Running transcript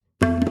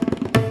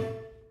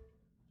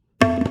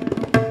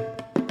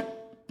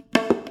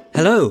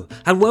Hello,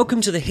 and welcome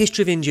to the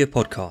History of India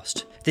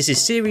podcast. This is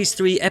Series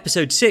 3,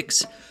 Episode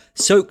 6,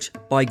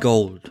 Soaked by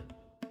Gold.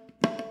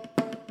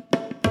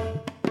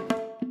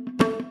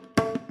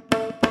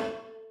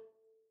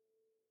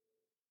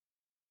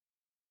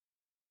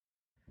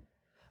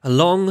 A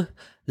long,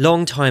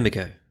 long time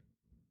ago,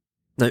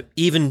 no,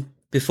 even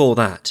before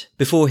that,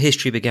 before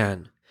history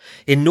began,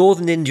 in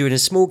northern India in a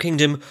small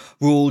kingdom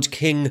ruled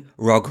King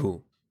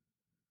Raghu.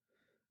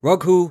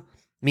 Raghu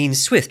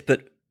means swift,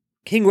 but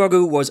King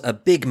Raghu was a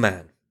big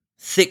man,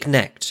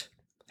 thick-necked,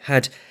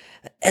 had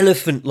an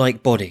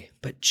elephant-like body,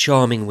 but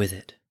charming with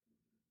it.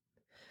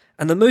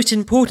 And the most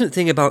important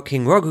thing about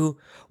King Raghu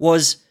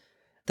was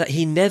that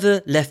he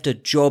never left a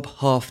job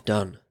half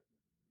done.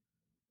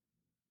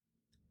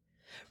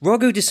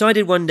 Raghu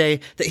decided one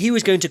day that he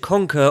was going to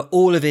conquer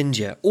all of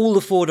India, all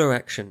the four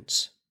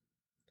directions.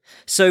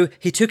 So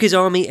he took his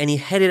army and he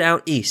headed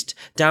out east,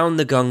 down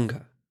the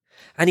Ganga.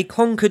 And he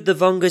conquered the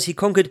Vangas, he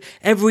conquered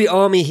every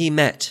army he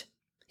met.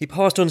 He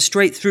passed on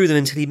straight through them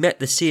until he met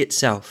the sea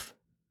itself.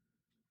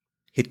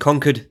 He'd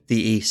conquered the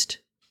east.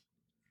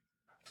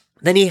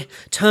 Then he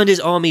turned his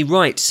army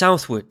right,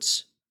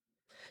 southwards,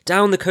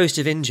 down the coast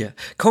of India,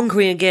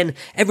 conquering again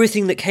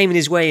everything that came in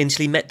his way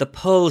until he met the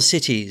pearl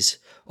cities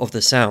of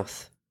the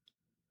south.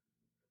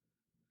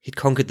 He'd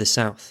conquered the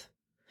south.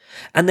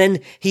 And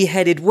then he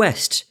headed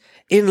west,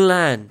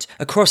 inland,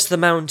 across the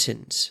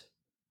mountains,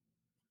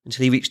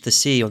 until he reached the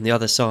sea on the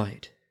other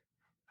side,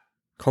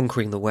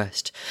 conquering the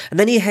west. And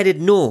then he headed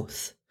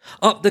north,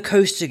 up the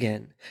coast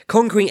again,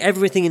 conquering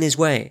everything in his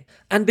way.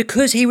 And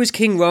because he was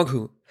King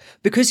Raghu,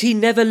 because he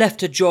never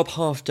left a job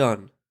half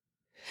done,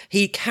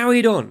 he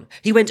carried on.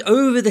 He went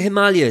over the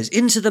Himalayas,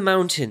 into the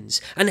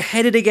mountains, and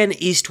headed again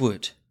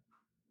eastward,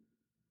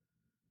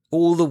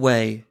 all the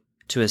way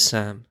to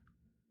Assam.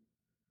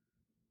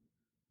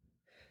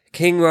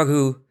 King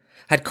Raghu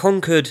had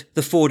conquered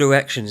the four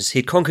directions.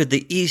 He'd conquered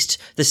the east,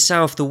 the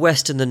south, the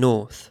west, and the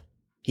north.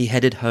 He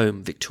headed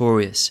home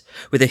victorious,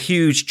 with a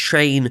huge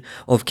train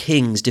of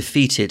kings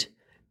defeated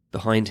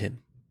behind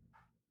him.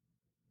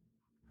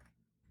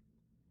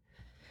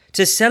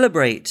 To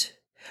celebrate,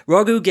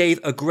 Raghu gave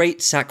a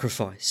great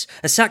sacrifice,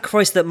 a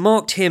sacrifice that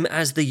marked him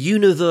as the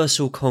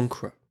universal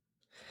conqueror.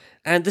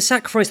 And the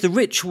sacrifice, the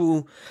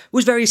ritual,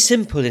 was very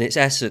simple in its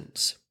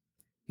essence.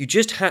 You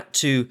just had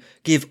to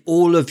give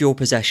all of your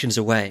possessions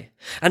away.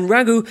 And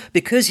Raghu,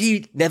 because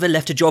he never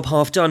left a job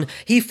half done,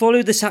 he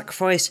followed the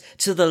sacrifice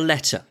to the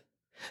letter.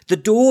 The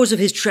doors of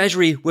his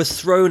treasury were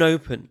thrown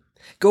open.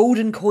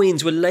 Golden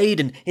coins were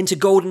laden into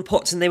golden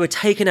pots and they were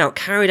taken out,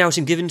 carried out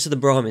and given to the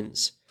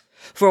Brahmins.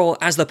 For,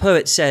 as the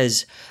poet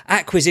says,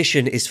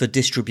 acquisition is for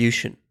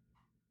distribution.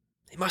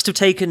 It must have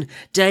taken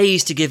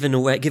days to give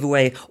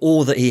away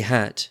all that he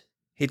had.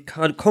 He'd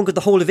conquered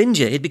the whole of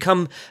India. He'd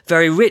become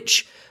very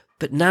rich.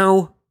 But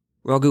now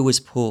Raghu was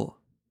poor.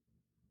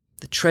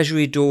 The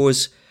treasury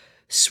doors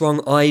swung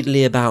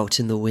idly about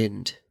in the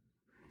wind.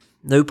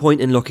 No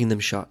point in locking them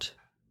shut.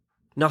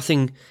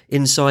 Nothing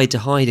inside to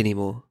hide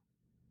anymore.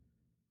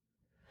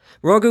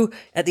 Raghu,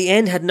 at the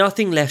end, had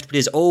nothing left but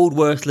his old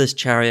worthless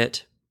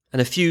chariot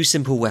and a few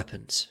simple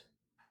weapons.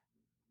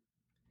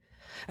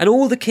 And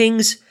all the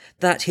kings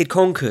that he'd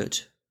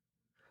conquered,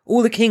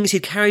 all the kings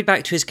he'd carried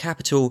back to his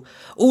capital,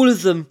 all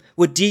of them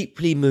were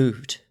deeply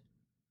moved.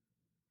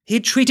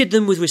 He'd treated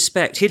them with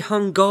respect. He'd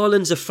hung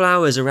garlands of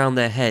flowers around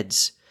their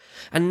heads.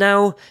 And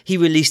now he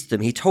released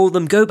them. He told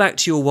them, go back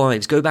to your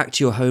wives, go back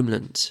to your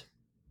homelands.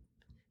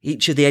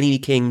 Each of the enemy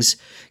kings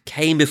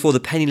came before the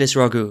penniless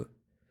Raghu.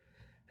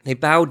 They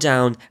bowed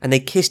down and they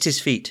kissed his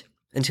feet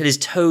until his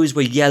toes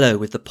were yellow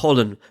with the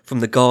pollen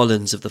from the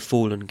garlands of the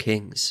fallen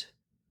kings.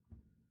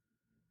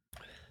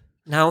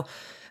 Now,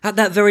 at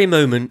that very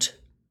moment,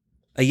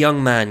 a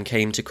young man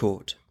came to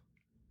court.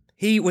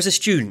 He was a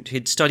student.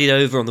 He'd studied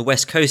over on the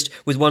west coast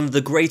with one of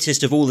the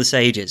greatest of all the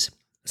sages.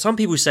 Some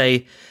people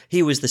say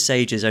he was the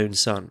sage's own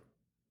son.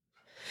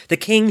 The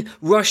king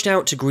rushed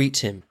out to greet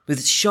him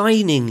with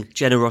shining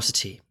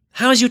generosity.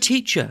 How's your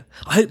teacher?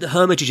 I hope the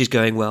hermitage is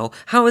going well.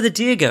 How are the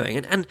deer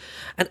going? And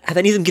have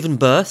any of them given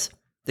birth?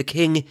 The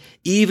king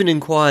even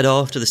inquired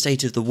after the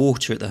state of the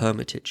water at the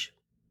hermitage.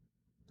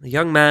 The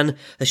young man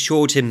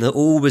assured him that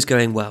all was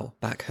going well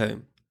back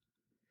home.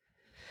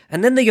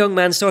 And then the young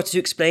man started to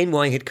explain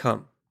why he'd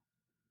come.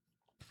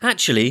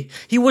 Actually,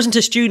 he wasn't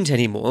a student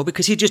anymore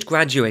because he'd just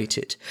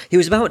graduated. He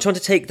was about to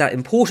undertake that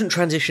important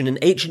transition in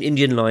ancient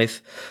Indian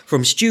life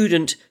from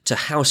student to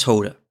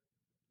householder.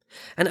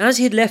 And as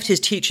he had left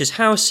his teacher's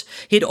house,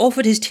 he had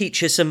offered his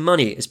teacher some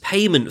money as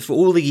payment for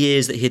all the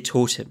years that he had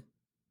taught him.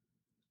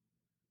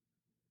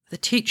 The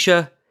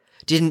teacher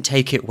didn't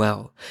take it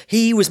well.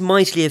 He was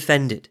mightily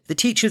offended. The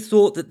teacher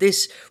thought that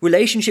this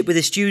relationship with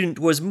his student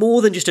was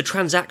more than just a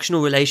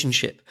transactional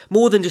relationship,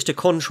 more than just a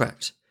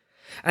contract.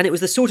 And it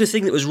was the sort of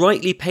thing that was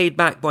rightly paid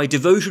back by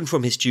devotion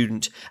from his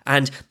student,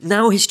 and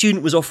now his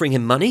student was offering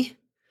him money?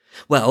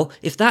 Well,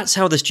 if that's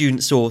how the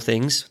student saw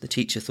things, the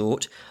teacher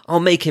thought,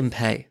 I'll make him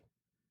pay.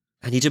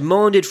 And he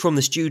demanded from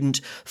the student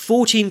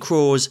 14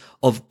 crores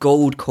of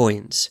gold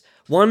coins,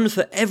 one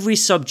for every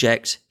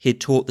subject he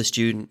had taught the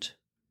student.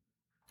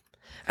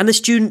 And the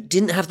student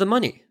didn't have the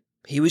money.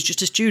 He was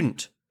just a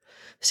student.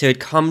 So he had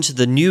come to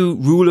the new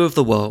ruler of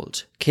the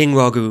world, King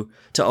Raghu,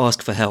 to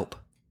ask for help.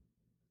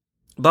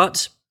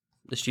 But,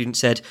 the student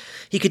said,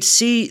 he could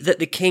see that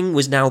the king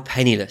was now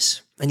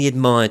penniless, and he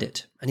admired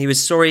it, and he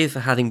was sorry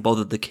for having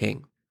bothered the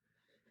king.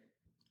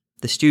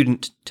 The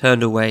student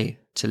turned away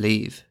to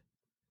leave.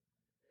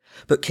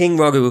 But King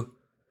Raghu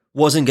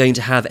wasn't going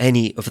to have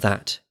any of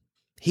that.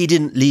 He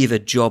didn't leave a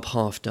job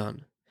half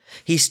done.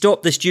 He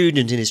stopped the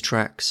student in his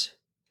tracks.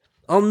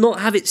 "I'll not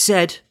have it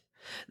said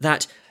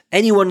that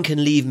anyone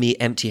can leave me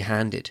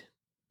empty-handed,"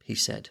 he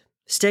said.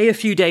 "Stay a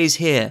few days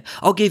here.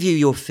 I'll give you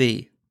your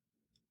fee."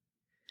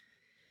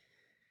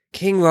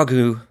 King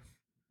Raghu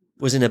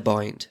was in a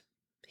bind.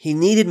 He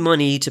needed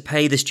money to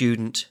pay the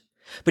student,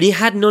 but he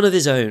had none of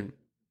his own.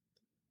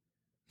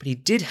 But he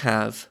did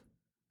have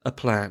a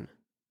plan.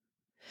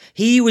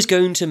 He was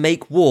going to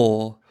make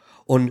war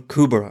on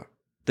Kubera,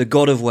 the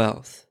god of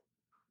wealth.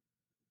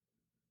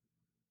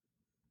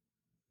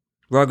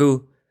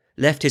 Raghu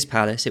left his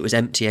palace. It was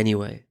empty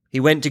anyway. He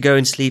went to go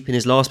and sleep in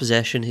his last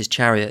possession, his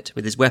chariot,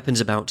 with his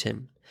weapons about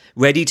him,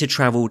 ready to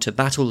travel to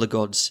battle the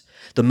gods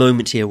the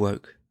moment he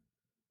awoke.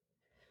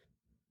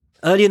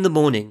 Early in the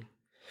morning,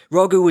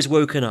 Raghu was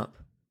woken up.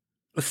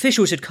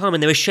 Officials had come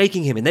and they were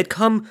shaking him, and they'd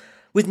come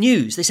with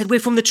news. They said, "We're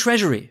from the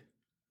treasury."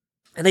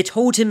 And they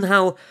told him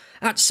how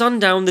at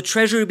sundown the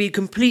treasury would be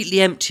completely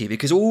empty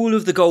because all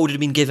of the gold had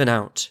been given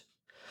out.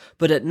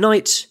 But at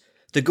night,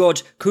 the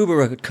god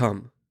Kubera had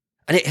come,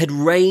 and it had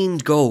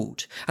rained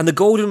gold, and the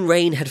golden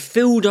rain had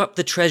filled up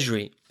the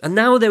treasury, and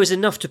now there was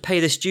enough to pay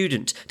the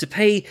student, to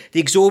pay the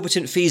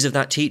exorbitant fees of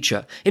that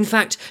teacher. In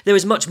fact, there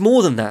was much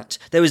more than that.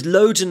 There was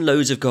loads and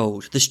loads of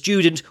gold. The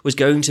student was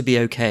going to be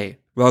okay.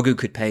 Raghu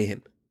could pay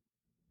him.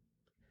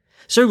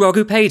 So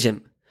Raghu paid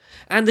him,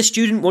 and the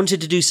student wanted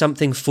to do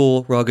something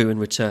for Raghu in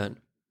return.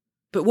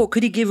 But what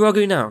could he give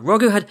Raghu now?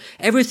 Raghu had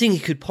everything he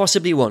could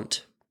possibly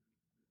want.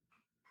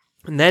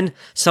 And then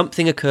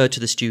something occurred to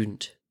the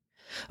student.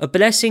 A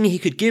blessing he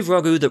could give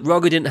Raghu that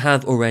Raghu didn't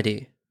have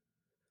already.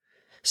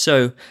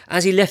 So,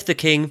 as he left the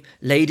king,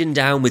 laden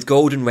down with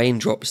golden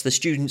raindrops, the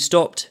student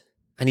stopped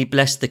and he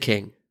blessed the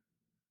king.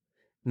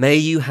 "May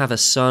you have a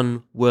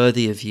son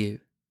worthy of you."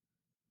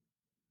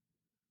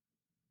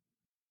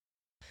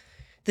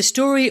 The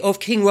story of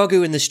King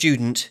Raghu and the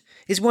student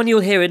is one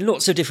you'll hear in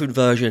lots of different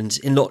versions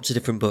in lots of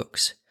different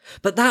books.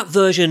 But that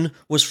version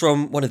was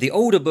from one of the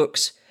older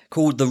books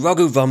called the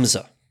Raghu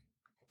Vamsa,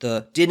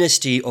 the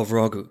dynasty of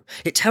Raghu.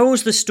 It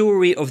tells the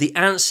story of the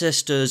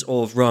ancestors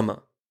of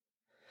Rama.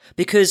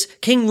 Because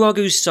King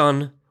Raghu's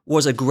son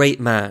was a great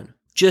man,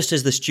 just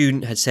as the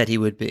student had said he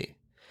would be.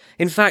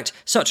 In fact,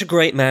 such a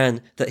great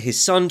man that his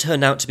son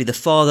turned out to be the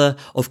father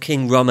of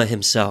King Rama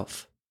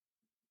himself.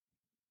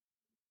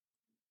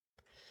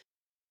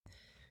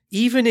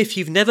 Even if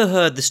you've never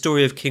heard the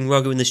story of King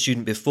Raghu and the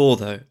student before,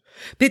 though,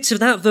 bits of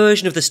that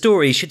version of the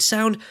story should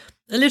sound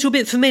a little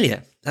bit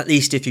familiar, at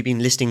least if you've been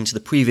listening to the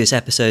previous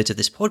episodes of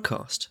this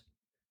podcast.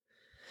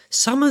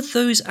 Some of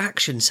those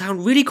actions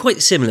sound really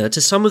quite similar to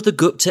some of the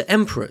Gupta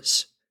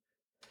emperors.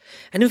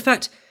 And in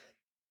fact,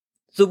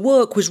 the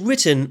work was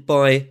written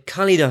by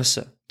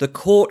Kalidasa, the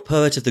court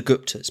poet of the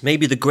Guptas,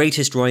 maybe the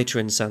greatest writer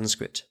in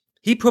Sanskrit.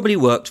 He probably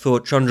worked for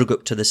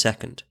Chandragupta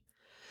II.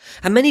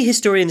 And many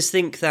historians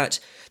think that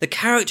the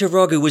character of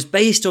Raghu was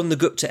based on the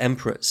Gupta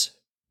emperors.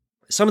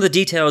 Some of the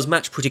details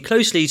match pretty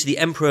closely to the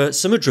Emperor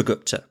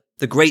Samudragupta,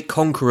 the great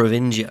conqueror of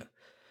India.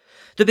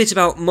 The bit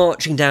about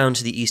marching down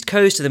to the east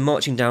coast and then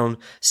marching down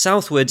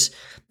southwards,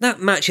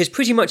 that matches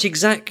pretty much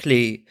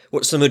exactly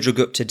what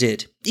Samudragupta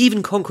did,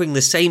 even conquering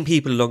the same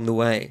people along the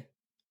way.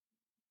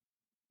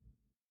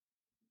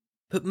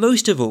 But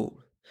most of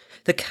all,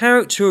 the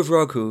character of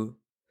Raghu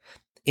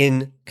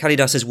in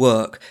Kalidasa's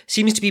work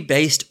seems to be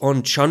based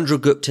on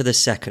Chandragupta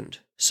II,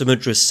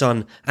 Samudra's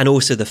son, and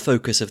also the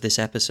focus of this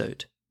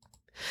episode.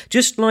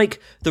 Just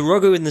like the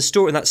Raghu in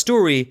that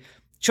story,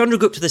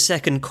 Chandragupta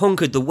II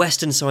conquered the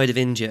western side of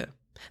India.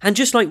 And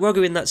just like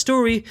Raghu in that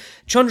story,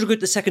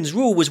 Chandragupta II's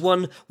rule was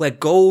one where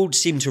gold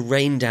seemed to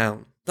rain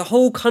down. The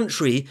whole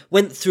country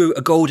went through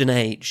a golden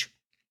age.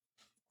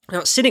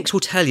 Now, cynics will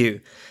tell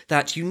you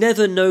that you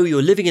never know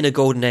you're living in a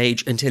golden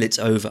age until it's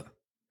over.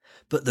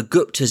 But the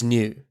Guptas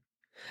knew.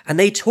 And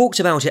they talked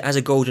about it as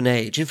a golden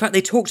age. In fact,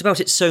 they talked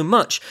about it so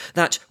much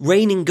that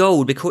raining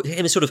gold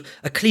became sort of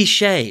a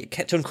cliche. It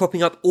kept on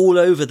cropping up all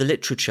over the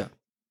literature.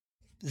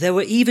 There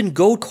were even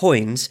gold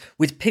coins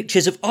with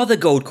pictures of other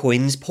gold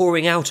coins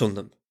pouring out on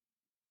them.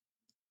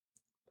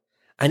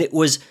 And it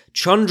was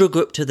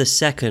Chandragupta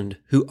II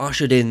who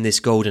ushered in this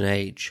golden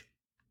age.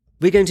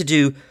 We're going to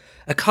do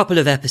a couple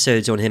of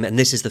episodes on him, and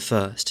this is the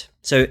first.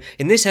 So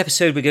in this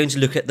episode, we're going to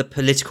look at the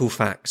political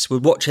facts. We'll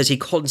watch as he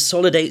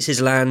consolidates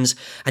his lands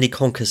and he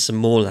conquers some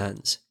more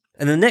lands.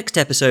 And in the next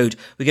episode,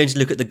 we're going to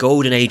look at the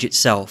golden age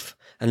itself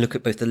and look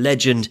at both the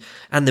legend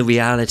and the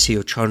reality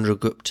of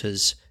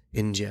Chandragupta's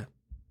India.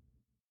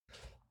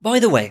 By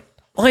the way,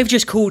 I've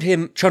just called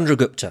him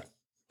Chandragupta.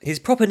 His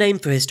proper name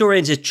for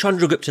historians is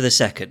Chandragupta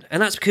II,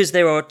 and that's because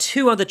there are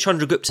two other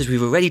Chandraguptas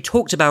we've already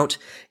talked about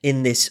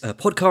in this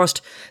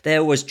podcast.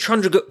 There was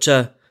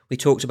Chandragupta, we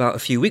talked about a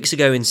few weeks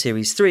ago in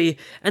Series 3,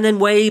 and then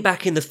way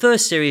back in the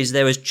first series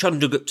there was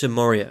Chandragupta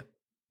Maurya.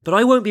 But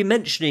I won't be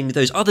mentioning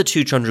those other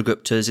two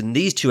Chandraguptas in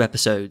these two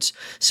episodes,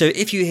 so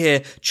if you hear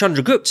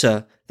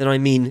Chandragupta, then I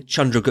mean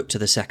Chandragupta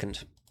II.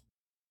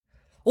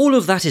 All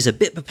of that is a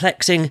bit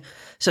perplexing,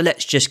 so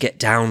let's just get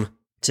down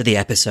to the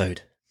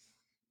episode.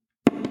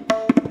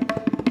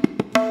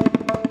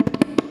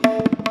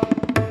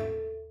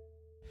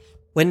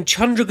 When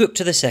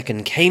Chandragupta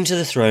II came to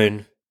the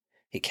throne,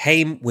 it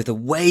came with a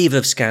wave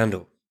of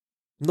scandal.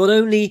 Not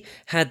only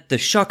had the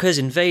Shakas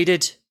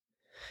invaded,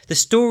 the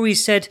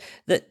stories said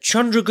that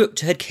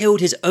Chandragupta had killed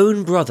his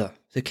own brother,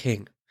 the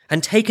king,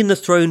 and taken the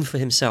throne for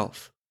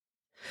himself.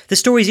 The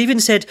stories even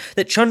said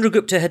that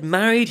Chandragupta had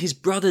married his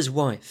brother's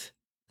wife.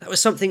 That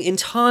was something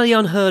entirely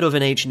unheard of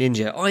in ancient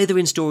India, either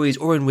in stories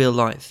or in real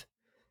life.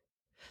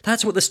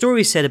 That's what the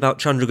stories said about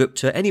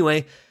Chandragupta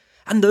anyway,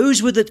 and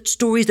those were the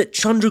stories that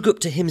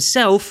Chandragupta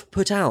himself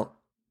put out.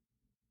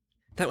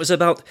 That was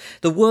about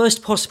the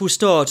worst possible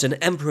start an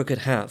emperor could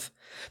have.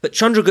 But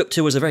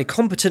Chandragupta was a very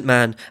competent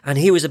man, and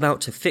he was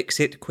about to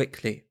fix it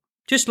quickly.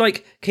 Just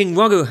like King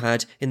Raghu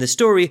had in the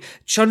story,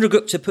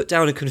 Chandragupta put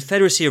down a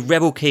confederacy of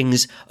rebel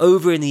kings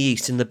over in the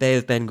east in the Bay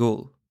of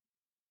Bengal.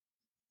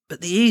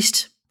 But the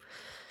east,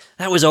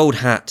 that was old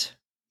hat.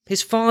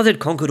 His father had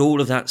conquered all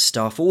of that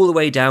stuff, all the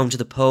way down to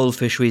the pearl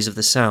fisheries of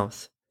the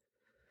south.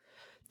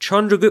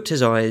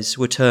 Chandragupta's eyes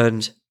were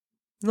turned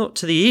not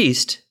to the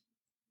east,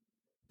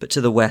 but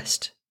to the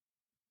west,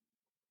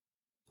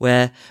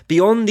 where,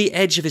 beyond the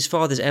edge of his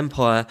father's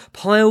empire,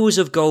 piles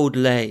of gold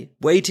lay,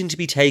 waiting to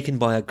be taken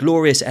by a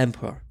glorious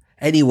emperor,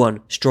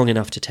 anyone strong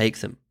enough to take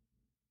them.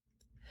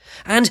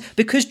 And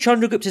because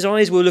Chandragupta's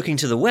eyes were looking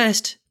to the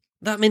west,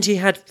 that meant he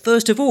had,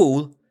 first of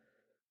all,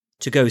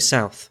 to go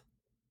south.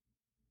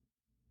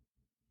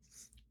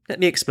 Let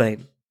me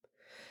explain.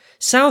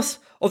 South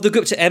of the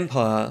Gupta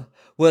Empire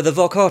were the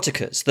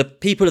Vakatikas, the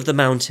people of the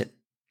mountain.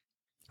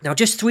 Now,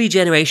 just 3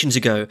 generations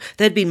ago,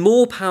 they'd been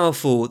more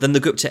powerful than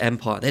the Gupta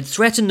Empire. They'd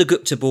threatened the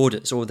Gupta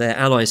borders, or their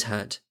allies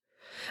had.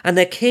 And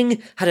their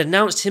king had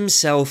announced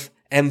himself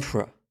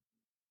emperor.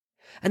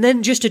 And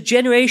then just a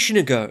generation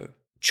ago,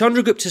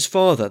 Chandragupta's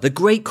father, the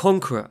great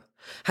conqueror,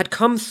 had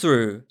come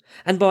through,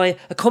 and by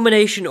a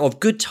combination of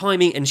good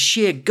timing and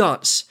sheer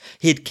guts,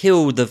 he had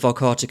killed the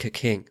Vakatika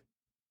king.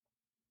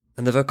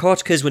 And the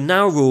Vakatikas were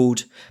now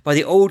ruled by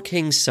the old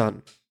king's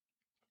son.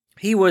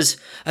 He was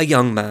a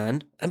young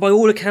man, and by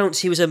all accounts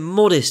he was a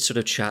modest sort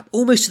of chap,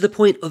 almost to the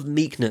point of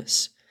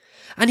meekness.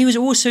 And he was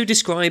also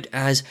described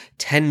as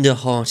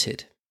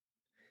tender-hearted.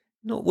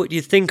 Not what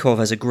you'd think of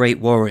as a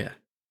great warrior.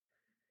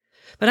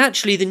 But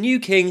actually the new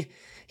king,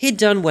 he'd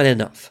done well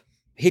enough.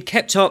 He'd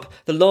kept up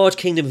the large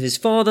kingdom of his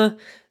father,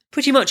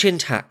 pretty much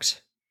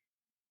intact.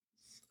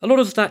 A lot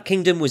of that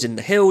kingdom was in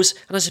the hills,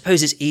 and I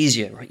suppose it's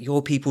easier, right?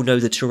 Your people know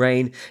the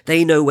terrain,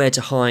 they know where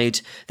to hide,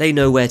 they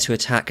know where to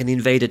attack, and the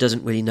invader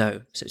doesn't really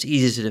know, so it's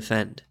easier to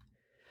defend.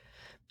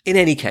 In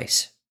any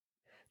case,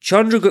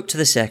 Chandragupta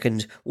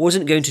II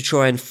wasn't going to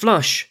try and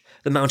flush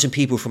the mountain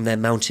people from their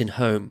mountain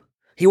home.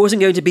 He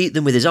wasn't going to beat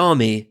them with his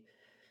army,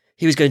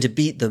 he was going to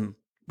beat them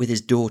with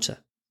his daughter.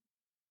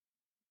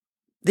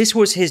 This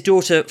was his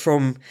daughter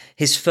from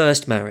his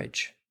first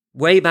marriage.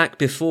 Way back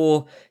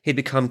before he'd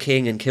become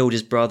king and killed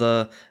his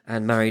brother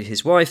and married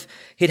his wife,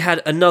 he'd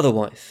had another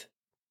wife.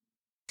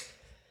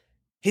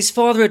 His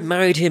father had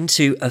married him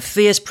to a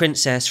fierce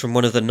princess from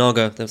one of the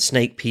Naga, the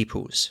snake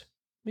peoples.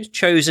 He was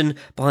chosen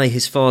by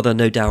his father,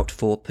 no doubt,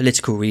 for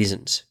political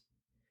reasons.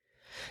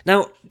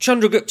 Now,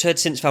 Chandragupta had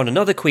since found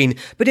another queen,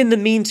 but in the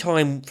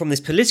meantime, from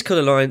this political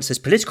alliance, this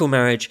political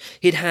marriage,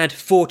 he'd had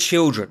 4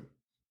 children.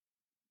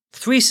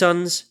 3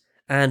 sons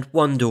and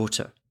 1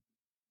 daughter.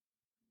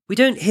 We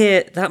don't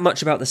hear that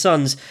much about the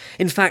sons.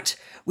 In fact,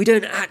 we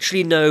don't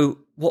actually know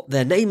what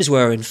their names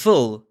were in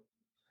full.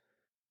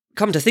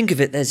 Come to think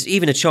of it, there's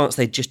even a chance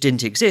they just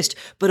didn't exist.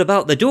 But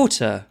about the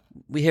daughter,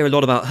 we hear a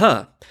lot about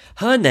her.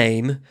 Her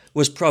name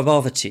was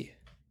Prabhavati,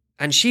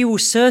 and she will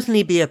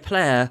certainly be a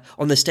player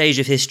on the stage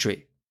of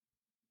history.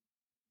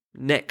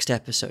 Next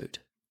episode.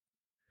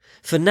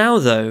 For now,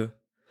 though,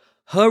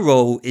 her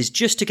role is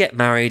just to get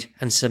married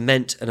and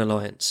cement an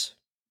alliance.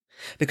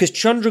 Because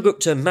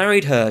Chandragupta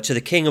married her to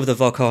the king of the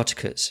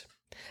Vakatikas.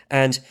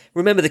 And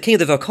remember, the king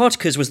of the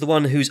Vakatikas was the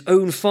one whose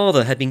own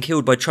father had been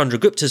killed by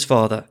Chandragupta's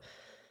father.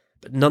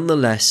 But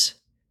nonetheless,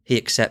 he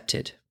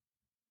accepted.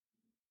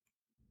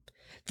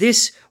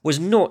 This was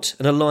not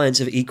an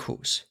alliance of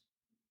equals.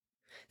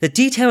 The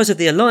details of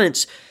the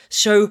alliance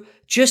show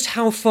just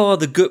how far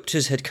the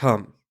Guptas had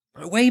come.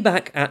 Way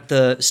back at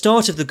the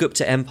start of the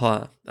Gupta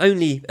Empire,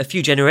 only a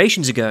few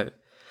generations ago,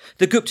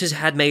 the Guptas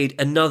had made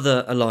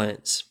another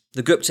alliance.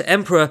 The Gupta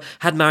emperor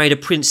had married a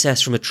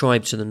princess from a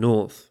tribe to the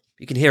north.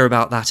 You can hear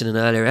about that in an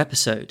earlier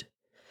episode.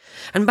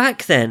 And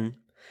back then,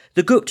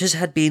 the Guptas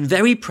had been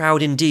very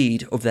proud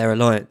indeed of their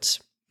alliance.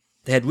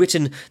 They had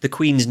written the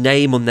queen's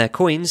name on their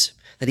coins,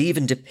 that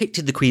even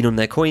depicted the queen on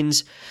their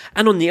coins,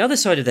 and on the other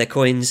side of their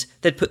coins,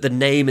 they'd put the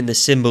name and the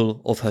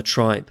symbol of her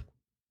tribe.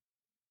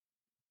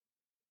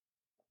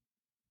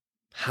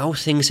 How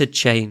things had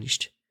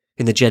changed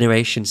in the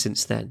generation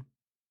since then.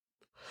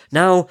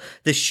 Now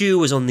the shoe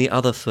was on the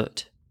other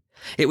foot.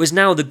 It was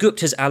now the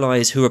Guptas'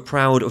 allies who were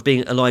proud of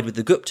being allied with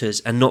the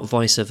Guptas and not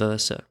vice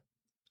versa.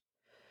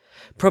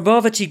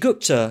 Prabhavati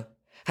Gupta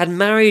had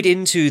married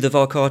into the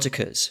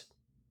Varkartikas,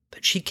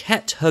 but she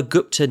kept her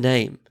Gupta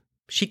name.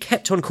 She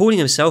kept on calling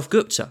herself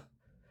Gupta.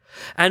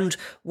 And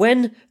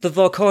when the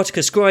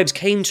Varkartika scribes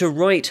came to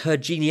write her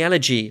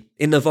genealogy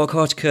in the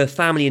Varkartika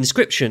family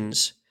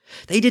inscriptions,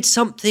 they did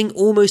something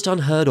almost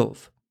unheard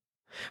of.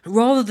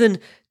 Rather than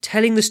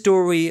telling the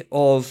story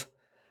of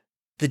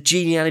the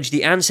genealogy,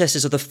 the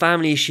ancestors of the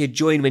family she had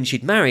joined when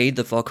she'd married,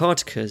 the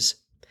Varkartikas,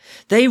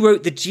 they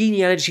wrote the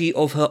genealogy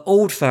of her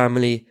old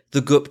family,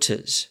 the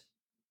Guptas.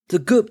 The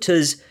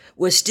Guptas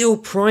were still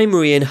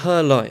primary in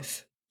her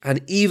life,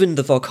 and even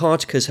the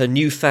Varkartikas, her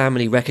new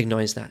family,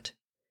 recognised that.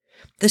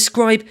 The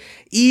scribe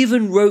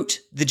even wrote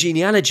the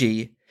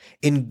genealogy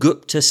in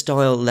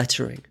Gupta-style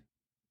lettering.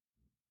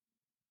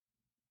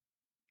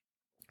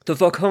 The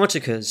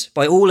Varkartikas,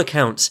 by all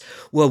accounts,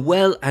 were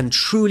well and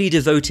truly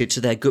devoted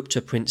to their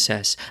Gupta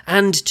princess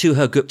and to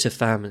her Gupta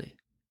family.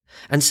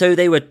 And so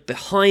they were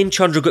behind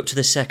Chandragupta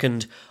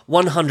II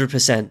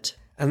 100%.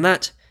 And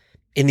that,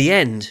 in the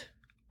end,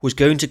 was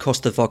going to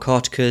cost the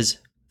Varkartikas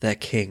their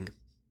king.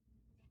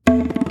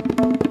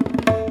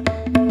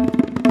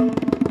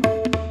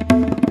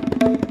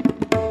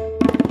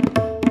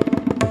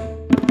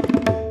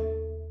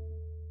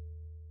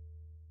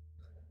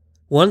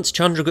 Once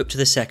Chandragupta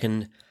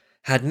II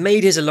had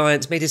made his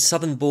alliance, made his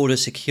southern border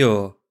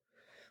secure,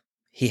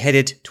 he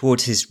headed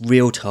towards his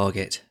real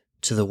target,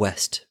 to the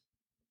west.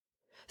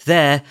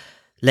 There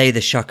lay the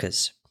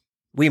Shakas.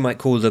 We might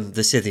call them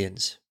the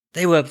Scythians.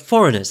 They were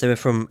foreigners, they were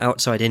from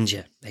outside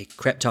India. They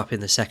crept up in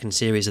the second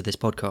series of this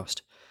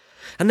podcast.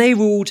 And they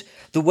ruled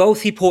the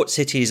wealthy port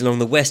cities along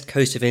the west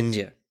coast of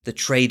India, the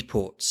trade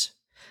ports.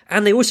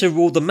 And they also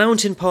ruled the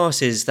mountain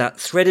passes that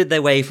threaded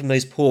their way from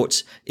those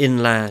ports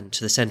inland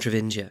to the centre of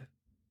India.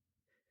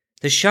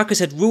 The Shakas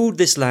had ruled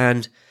this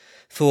land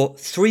for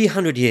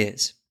 300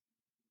 years.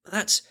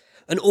 That's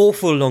an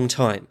awful long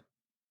time.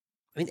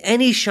 I mean,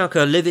 any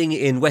Shaka living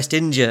in West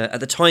India at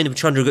the time of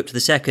Chandragupta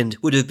II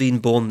would have been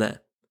born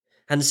there.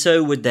 And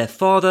so would their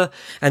father,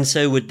 and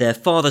so would their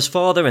father's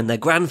father, and their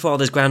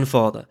grandfather's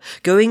grandfather,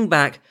 going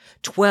back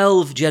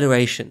 12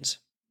 generations.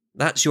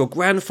 That's your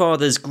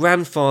grandfather's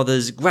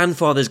grandfather's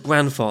grandfather's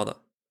grandfather.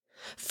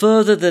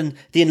 Further than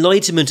the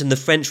Enlightenment and the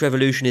French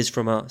Revolution is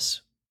from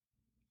us.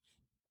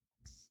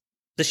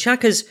 The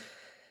Shakas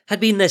had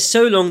been there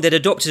so long they'd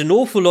adopted an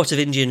awful lot of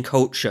Indian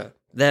culture.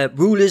 Their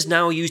rulers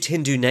now used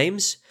Hindu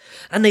names,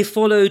 and they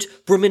followed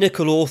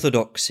Brahminical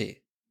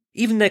orthodoxy.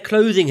 Even their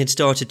clothing had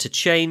started to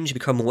change,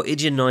 become more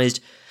Indianized,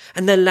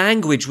 and their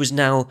language was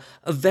now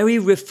a very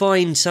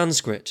refined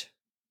Sanskrit.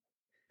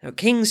 Now,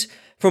 kings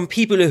from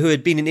people who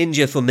had been in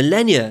India for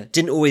millennia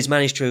didn't always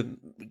manage to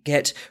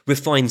get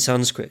refined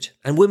Sanskrit,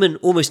 and women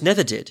almost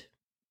never did.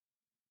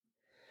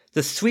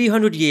 The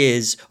 300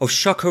 years of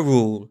Shaka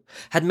rule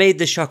had made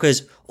the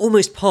Shakas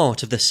almost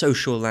part of the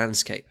social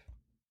landscape.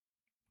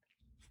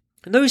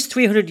 And those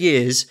 300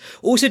 years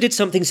also did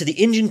something to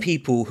the Indian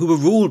people who were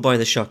ruled by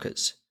the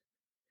Shakas.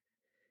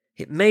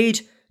 It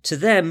made, to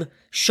them,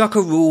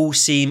 Shaka rule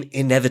seem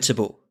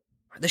inevitable.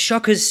 The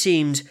Shakas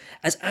seemed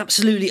as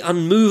absolutely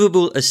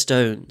unmovable as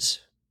stones.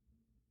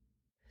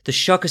 The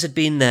Shakas had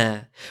been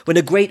there when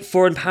a great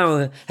foreign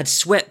power had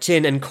swept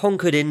in and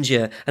conquered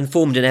India and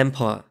formed an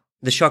empire.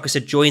 The Shakas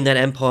had joined that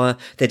empire,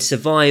 they'd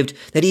survived,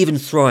 they'd even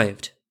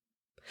thrived.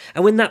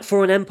 And when that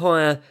foreign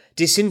empire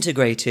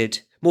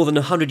disintegrated, more than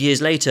 100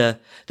 years later,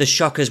 the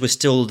Shakas were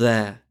still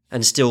there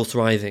and still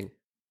thriving.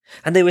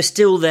 And they were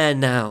still there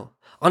now,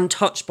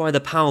 untouched by the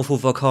powerful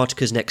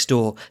Varkartikas next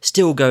door,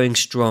 still going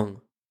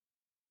strong.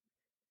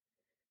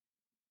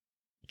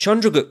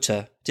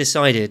 Chandragupta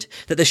decided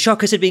that the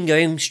Shakas had been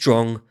going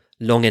strong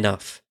long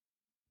enough.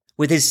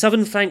 With his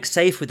southern flank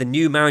safe with the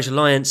new marriage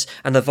alliance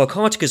and the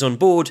Varkartikas on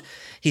board,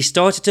 he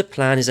started to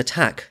plan his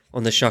attack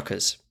on the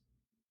Shakas.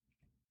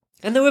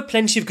 And there were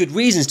plenty of good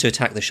reasons to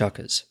attack the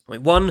Shakas.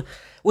 One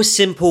was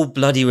simple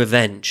bloody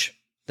revenge.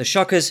 The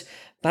Shakas,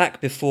 back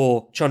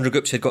before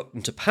Chandragupta had got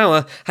into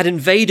power, had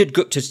invaded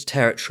Gupta's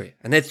territory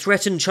and they'd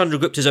threatened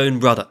Chandragupta's own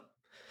brother.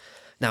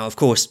 Now, of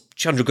course,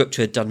 Chandragupta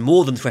had done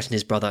more than threaten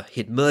his brother,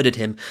 he had murdered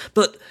him,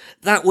 but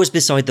that was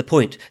beside the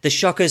point. The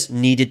Shakas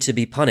needed to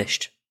be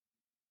punished.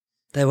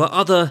 There were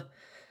other,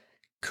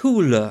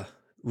 cooler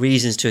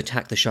reasons to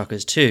attack the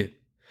Shakas too.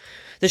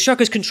 The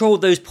Shakas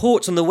controlled those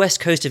ports on the west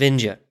coast of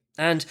India,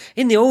 and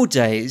in the old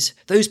days,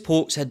 those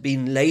ports had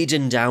been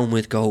laden down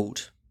with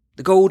gold.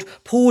 The gold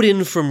poured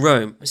in from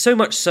Rome, so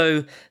much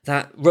so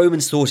that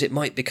Romans thought it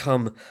might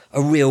become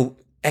a real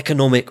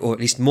economic or at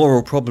least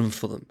moral problem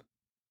for them.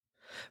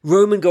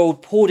 Roman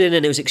gold poured in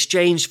and it was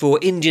exchanged for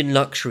Indian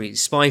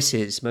luxuries,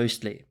 spices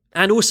mostly.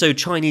 And also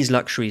Chinese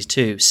luxuries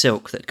too,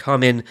 silk that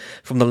come in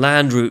from the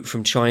land route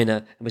from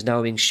China and was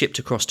now being shipped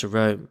across to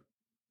Rome.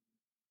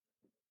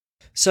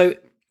 So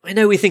I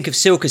know we think of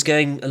silk as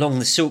going along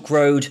the Silk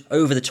Road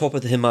over the top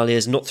of the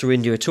Himalayas, not through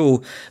India at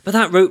all, but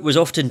that route was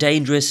often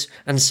dangerous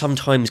and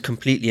sometimes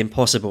completely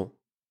impossible.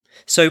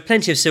 So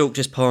plenty of silk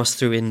just passed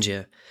through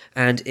India,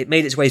 and it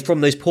made its way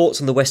from those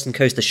ports on the western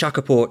coast, the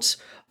Shaka ports,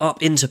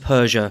 up into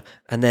Persia,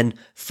 and then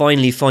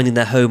finally finding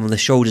their home on the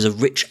shoulders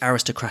of rich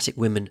aristocratic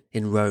women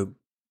in Rome.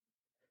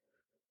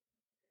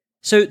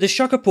 So the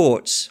Shaka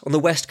ports on the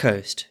west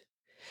coast,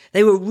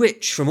 they were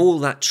rich from all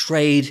that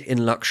trade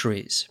in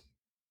luxuries.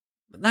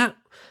 That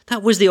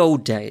was the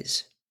old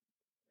days.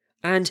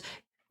 And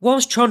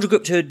whilst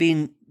Chandragupta had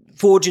been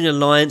forging an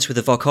alliance with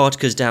the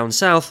Varkartikas down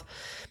south,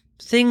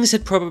 things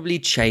had probably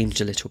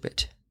changed a little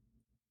bit.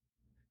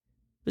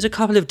 It was a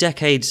couple of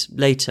decades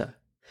later,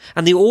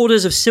 and the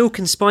orders of silk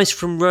and spice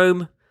from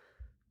Rome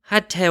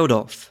had tailed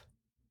off.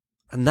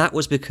 And that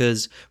was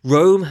because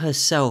Rome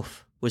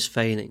herself was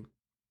failing.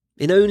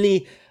 In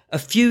only a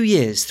few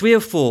years, 3 or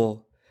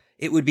 4,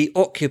 it would be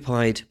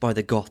occupied by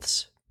the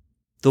Goths.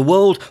 The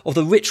world of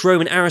the rich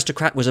Roman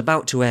aristocrat was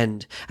about to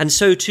end, and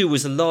so too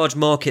was the large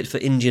market for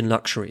Indian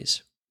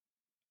luxuries.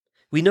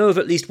 We know of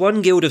at least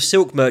one guild of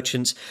silk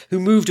merchants who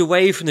moved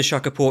away from the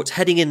Shaka ports,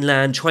 heading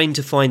inland trying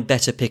to find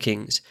better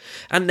pickings,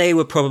 and they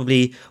were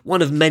probably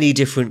one of many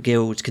different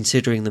guilds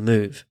considering the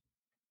move.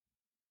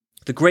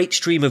 The great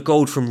stream of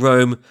gold from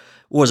Rome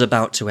was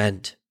about to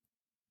end.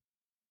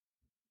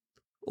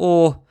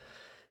 Or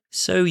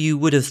so you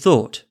would have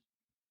thought.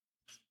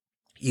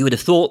 You would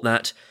have thought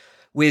that,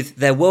 with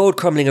their world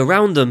crumbling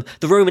around them,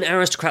 the Roman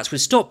aristocrats would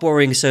stop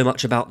worrying so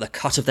much about the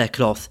cut of their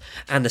cloth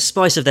and the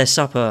spice of their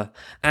supper,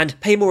 and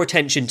pay more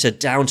attention to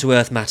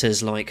down-to-earth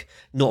matters like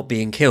not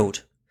being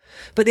killed.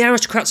 But the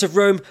aristocrats of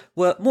Rome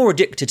were more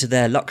addicted to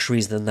their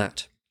luxuries than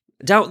that.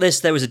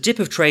 Doubtless there was a dip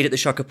of trade at the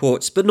Shaka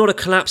ports, but not a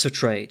collapse of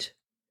trade.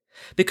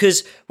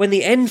 Because when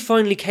the end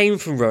finally came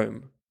from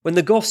Rome, when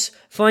the Goths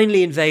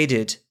finally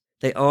invaded,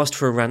 they asked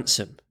for a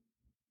ransom.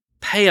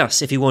 "Pay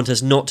us if you want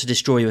us not to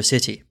destroy your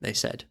city," they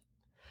said.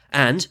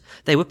 And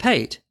they were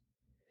paid.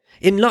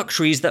 In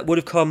luxuries that would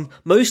have come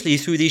mostly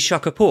through these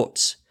Shaka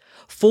ports.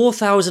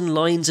 4,000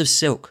 lines of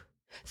silk,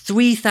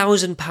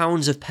 3,000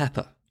 pounds of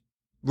pepper.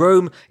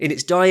 Rome, in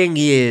its dying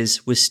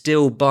years, was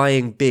still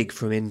buying big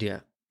from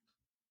India.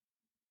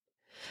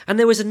 And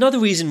there was another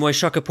reason why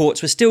Shaka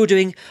ports were still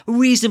doing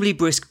reasonably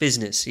brisk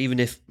business, even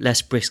if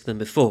less brisk than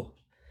before.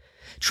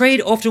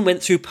 Trade often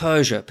went through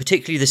Persia,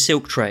 particularly the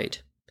silk trade.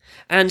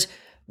 And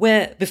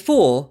where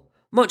before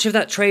much of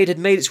that trade had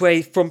made its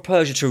way from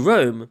Persia to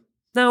Rome,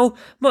 now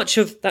much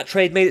of that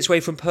trade made its way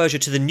from Persia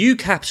to the new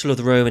capital of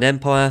the Roman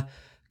Empire,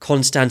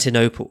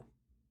 Constantinople.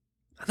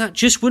 And that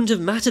just wouldn't have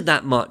mattered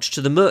that much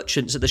to the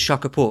merchants at the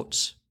Shaka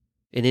ports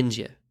in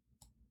India.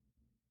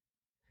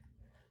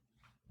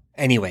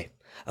 Anyway,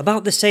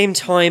 about the same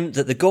time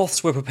that the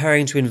Goths were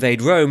preparing to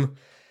invade Rome,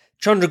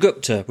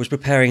 Chandragupta was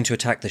preparing to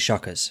attack the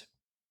Shakas.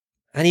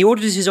 And he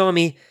ordered his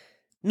army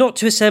not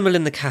to assemble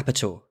in the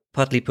capital,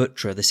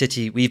 Patliputra, the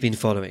city we've been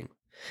following.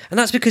 And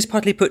that's because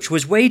Patliputra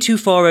was way too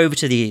far over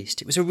to the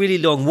east. It was a really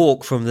long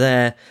walk from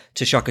there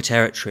to Shaka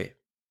territory.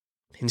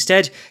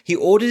 Instead, he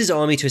ordered his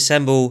army to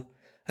assemble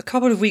a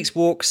couple of weeks'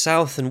 walk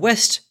south and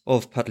west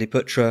of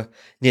Patliputra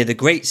near the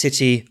great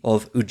city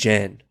of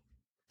Ujjain,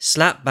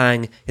 slap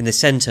bang in the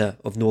centre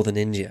of northern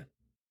India.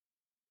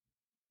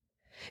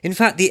 In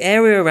fact, the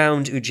area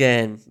around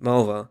Ujjain,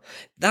 Malwa,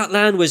 that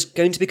land was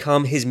going to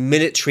become his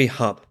military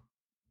hub.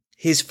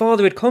 His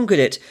father had conquered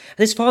it, and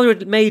his father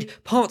had made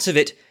parts of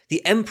it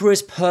the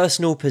emperor's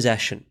personal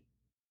possession.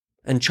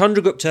 And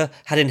Chandragupta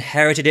had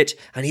inherited it,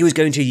 and he was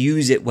going to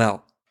use it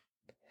well.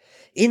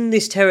 In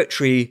this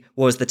territory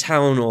was the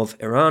town of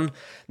Iran,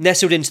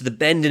 nestled into the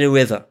bend in a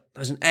river. It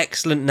was an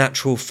excellent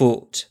natural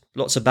fort.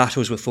 Lots of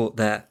battles were fought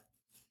there.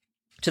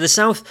 To the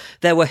south,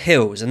 there were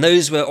hills, and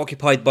those were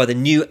occupied by the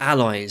new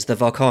allies, the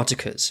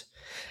Varkartikas.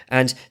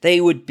 And they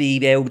would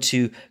be able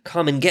to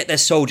come and get their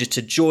soldiers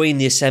to join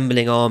the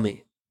assembling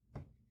army.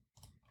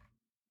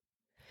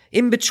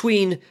 In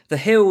between the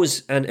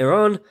hills and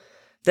Iran,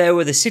 there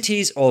were the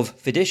cities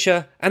of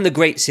Vidisha and the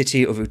great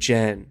city of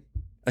Ujjain,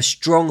 a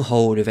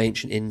stronghold of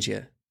ancient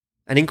India,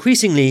 and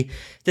increasingly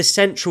the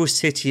central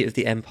city of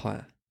the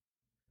empire.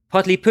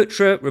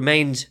 Patliputra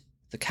remained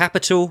the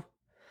capital,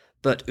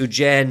 but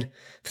Ujjain,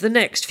 for the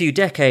next few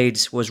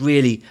decades, was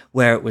really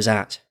where it was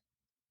at.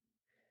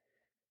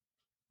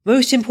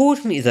 Most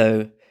importantly,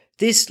 though,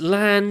 this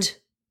land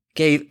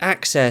gave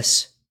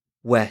access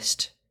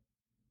west.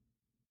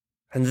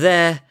 And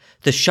there,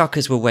 the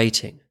Shakas were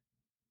waiting,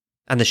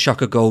 and the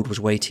Shaka gold was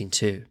waiting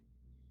too.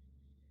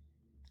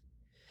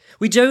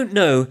 We don't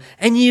know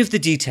any of the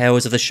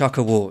details of the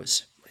Shaka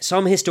wars.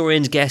 Some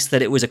historians guess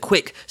that it was a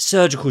quick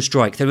surgical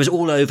strike that was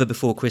all over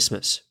before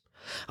Christmas.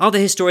 Other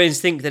historians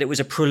think that it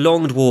was a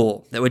prolonged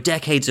war, there were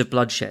decades of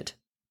bloodshed.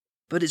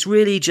 But it's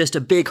really just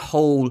a big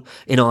hole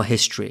in our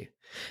history.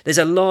 There's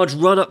a large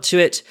run-up to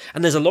it,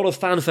 and there's a lot of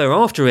fanfare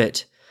after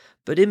it,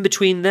 but in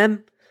between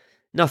them,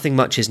 nothing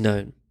much is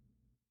known.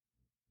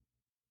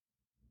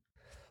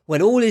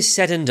 When all is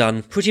said and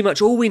done, pretty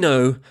much all we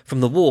know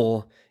from the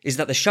war is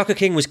that the Shaka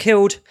king was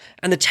killed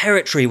and the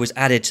territory was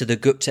added to the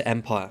Gupta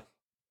Empire.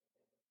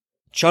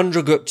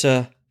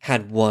 Chandragupta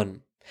had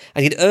won,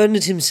 and he'd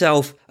earned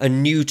himself a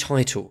new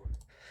title,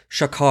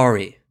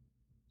 Shakari,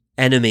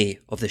 enemy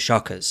of the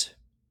Shakas.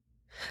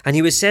 And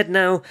he was said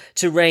now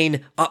to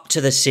reign up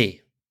to the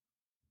sea.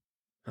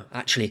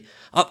 Actually,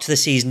 up to the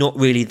sea is not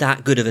really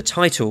that good of a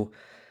title.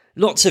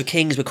 Lots of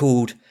kings were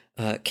called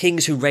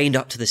kings who reigned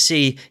up to the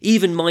sea,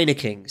 even minor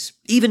kings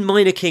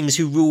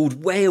who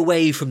ruled way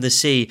away from the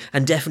sea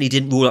and definitely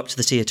didn't rule up to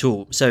the sea at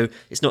all. So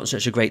it's not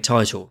such a great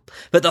title.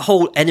 But the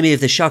whole enemy of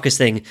the Shakas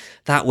thing,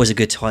 that was a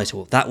good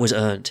title. That was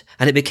earned.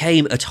 And it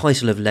became a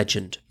title of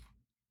legend.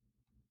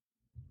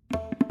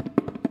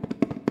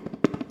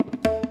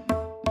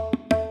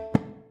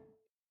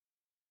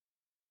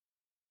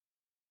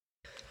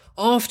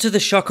 After the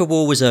Shaka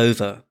War was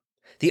over,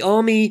 the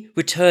army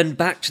returned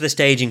back to the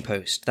staging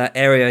post, that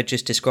area I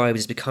just described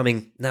as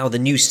becoming now the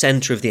new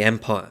centre of the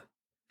empire.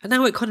 And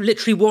now it kind of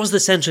literally was the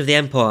centre of the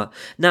empire,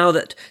 now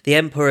that the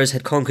emperors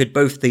had conquered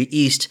both the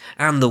east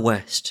and the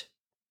west.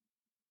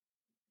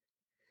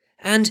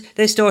 And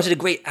there started a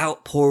great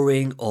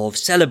outpouring of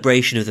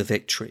celebration of the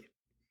victory.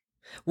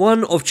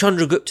 One of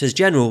Chandragupta's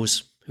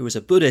generals, who was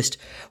a Buddhist,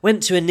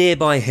 went to a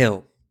nearby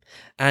hill,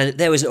 and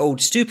there was an old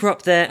stupa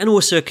up there and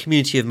also a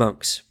community of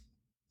monks.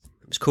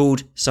 It was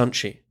called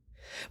Sanchi.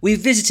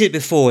 We've visited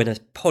before in a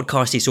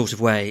podcasty sort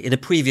of way in a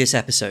previous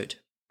episode.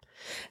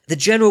 The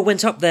general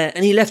went up there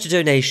and he left a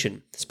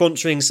donation,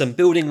 sponsoring some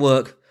building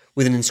work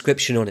with an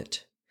inscription on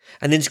it.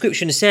 And the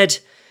inscription said,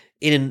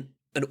 in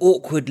an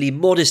awkwardly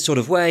modest sort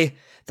of way,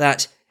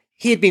 that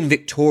he had been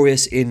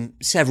victorious in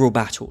several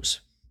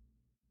battles.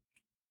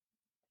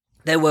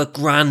 There were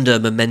grander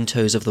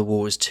mementos of the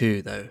wars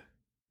too, though.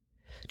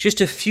 Just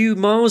a few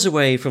miles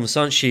away from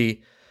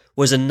Sanchi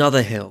was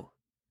another hill,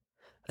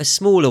 a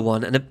smaller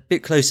one and a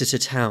bit closer to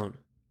town.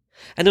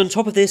 And on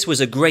top of this was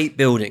a great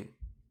building.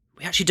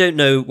 We actually don't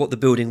know what the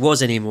building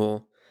was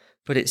anymore,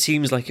 but it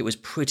seems like it was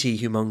pretty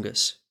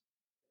humongous.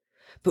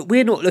 But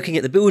we're not looking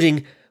at the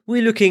building,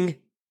 we're looking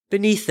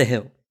beneath the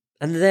hill.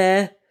 And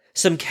there,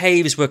 some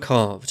caves were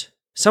carved.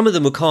 Some of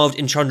them were carved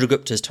in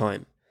Chandragupta's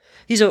time.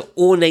 These are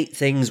ornate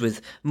things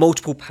with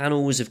multiple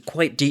panels of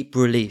quite deep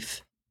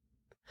relief.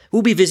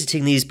 We'll be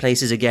visiting these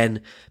places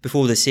again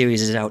before the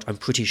series is out, I'm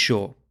pretty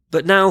sure.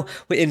 But now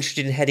we're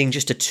interested in heading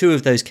just to two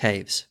of those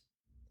caves.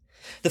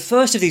 The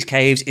first of these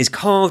caves is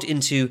carved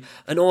into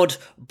an odd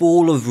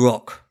ball of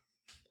rock.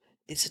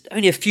 It's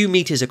only a few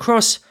metres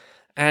across,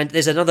 and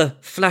there's another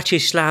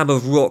flattish slab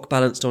of rock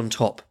balanced on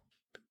top.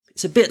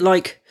 It's a bit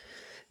like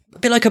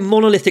a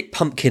monolithic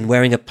pumpkin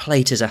wearing a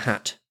plate as a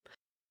hat.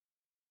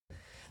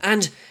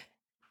 And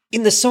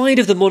in the side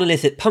of the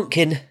monolithic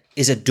pumpkin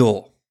is a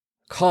door,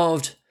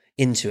 carved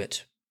into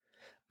it.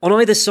 On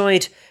either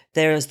side,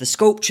 there is the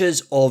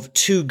sculptures of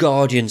two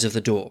guardians of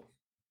the door.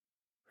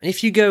 And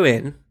if you go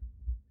in,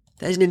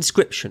 there's an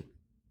inscription.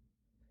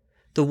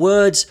 The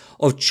words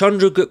of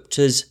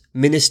Chandragupta's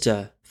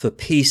Minister for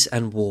Peace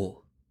and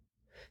War,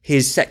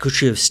 his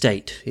Secretary of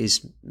State,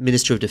 his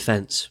Minister of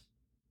Defence.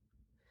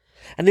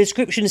 And the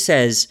inscription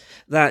says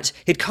that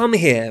he'd come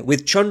here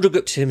with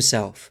Chandragupta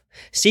himself,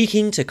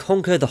 seeking to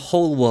conquer the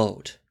whole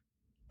world.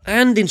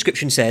 And the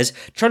inscription says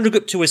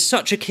Chandragupta was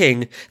such a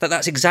king that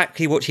that's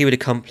exactly what he would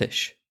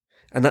accomplish.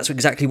 And that's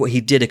exactly what he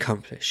did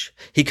accomplish.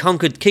 He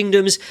conquered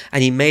kingdoms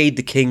and he made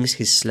the kings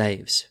his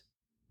slaves.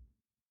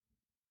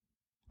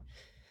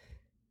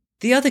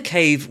 The other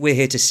cave we're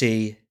here to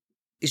see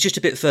is just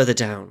a bit further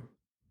down.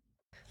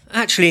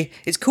 Actually,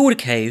 it's called a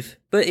cave,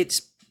 but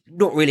it's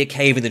not really a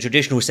cave in the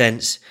traditional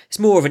sense. It's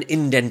more of an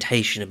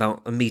indentation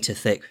about a metre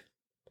thick.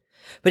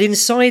 But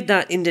inside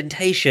that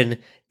indentation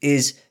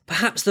is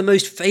perhaps the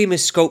most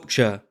famous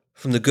sculpture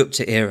from the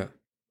Gupta era.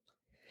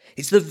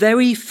 It's the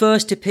very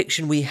first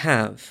depiction we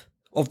have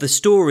of the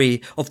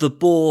story of the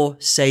boar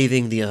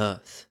saving the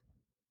earth.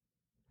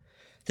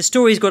 The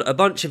story's got a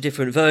bunch of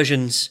different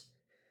versions,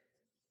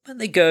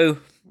 and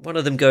one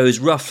of them goes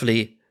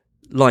roughly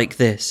like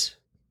this.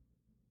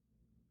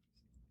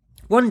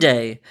 One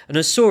day, an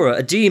asura,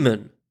 a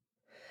demon,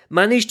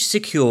 managed to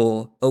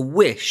secure a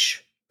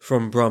wish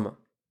from Brahma.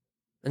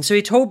 And so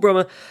he told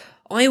Brahma,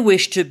 I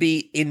wish to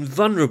be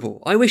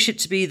invulnerable. I wish it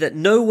to be that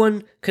no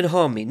one can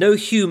harm me. No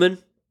human,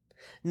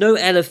 no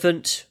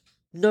elephant,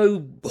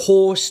 no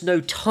horse,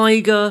 no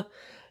tiger,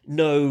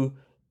 no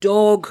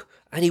dog.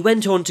 And he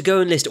went on to go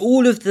and list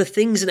all of the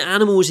things and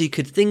animals he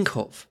could think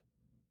of,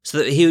 so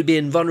that he would be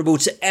invulnerable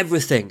to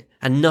everything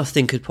and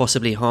nothing could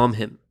possibly harm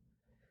him.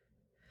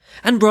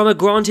 And Brahma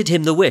granted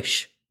him the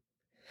wish.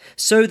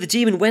 So the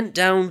demon went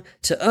down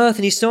to earth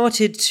and he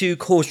started to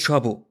cause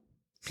trouble.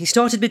 He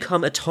started to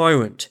become a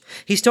tyrant.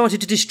 He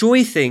started to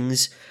destroy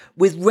things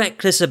with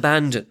reckless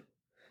abandon.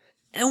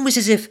 Almost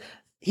as if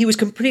he was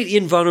completely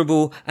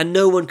invulnerable and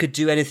no one could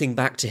do anything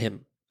back to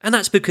him. And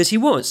that's because he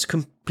was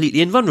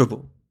completely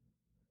invulnerable.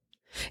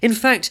 In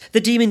fact,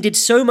 the demon did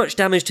so much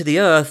damage to the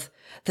earth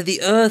that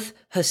the earth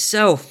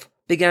herself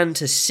began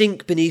to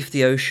sink beneath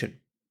the ocean.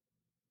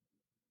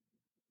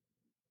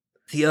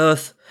 The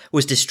earth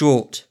was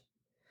distraught.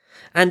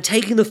 And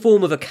taking the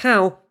form of a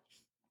cow,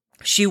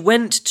 she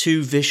went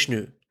to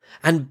Vishnu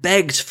and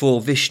begged for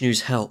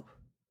Vishnu's help.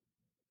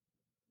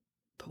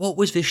 But what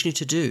was Vishnu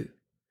to do?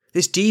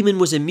 This demon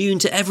was immune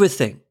to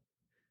everything.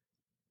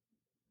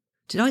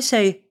 Did I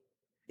say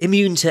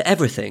immune to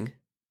everything?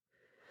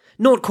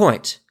 Not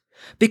quite,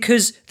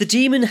 because the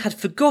demon had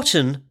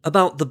forgotten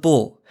about the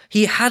boar.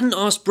 He hadn't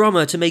asked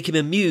Brahma to make him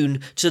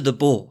immune to the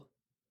boar.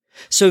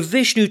 So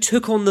Vishnu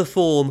took on the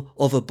form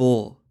of a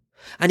boar,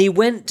 and he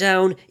went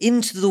down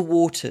into the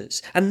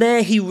waters, and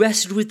there he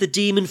wrestled with the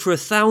demon for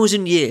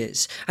 1,000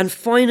 years, and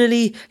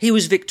finally he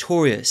was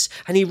victorious,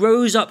 and he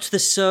rose up to the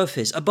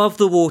surface above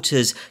the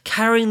waters,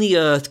 carrying the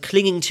earth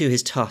clinging to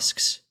his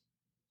tusks.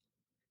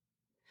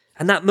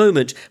 And that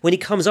moment, when he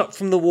comes up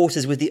from the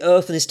waters with the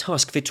earth on his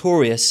tusk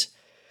victorious,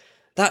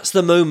 that's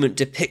the moment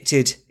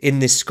depicted in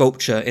this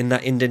sculpture, in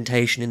that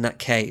indentation, in that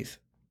cave.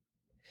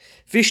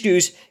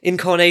 Vishnu's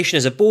incarnation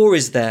as a boar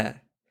is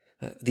there,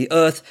 the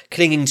earth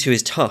clinging to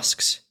his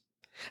tusks.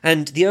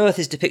 And the earth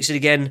is depicted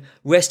again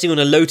resting on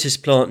a lotus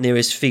plant near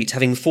his feet,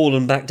 having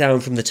fallen back down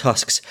from the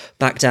tusks,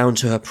 back down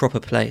to her proper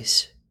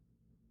place.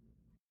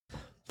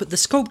 But the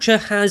sculpture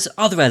has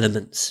other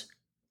elements,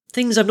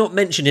 things I've not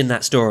mentioned in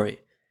that story.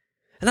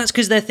 And that's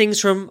because they're things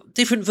from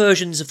different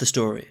versions of the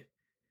story.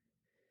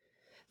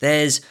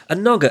 There's a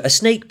naga, a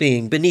snake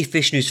being beneath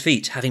Vishnu's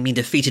feet, having been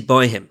defeated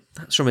by him.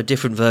 That's from a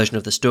different version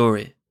of the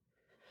story.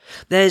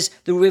 There's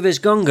the rivers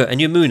Ganga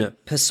and Yamuna,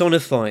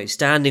 personified,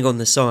 standing on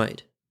the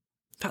side.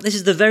 In fact, this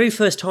is the very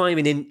first time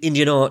in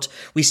Indian art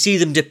we see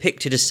them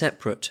depicted as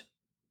separate.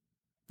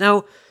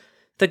 Now,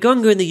 the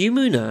Ganga and the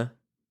Yamuna,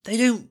 they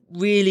don't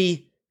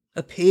really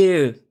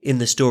appear in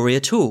the story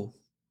at all.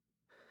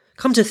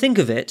 Come to think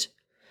of it,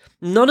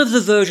 none of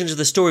the versions of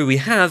the story we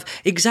have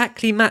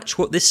exactly match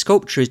what this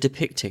sculpture is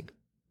depicting.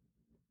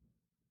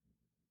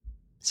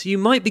 So you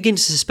might begin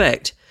to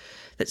suspect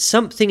that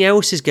something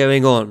else is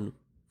going on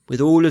with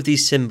all of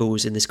these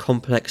symbols in this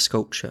complex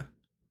sculpture.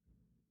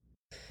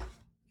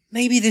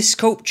 Maybe this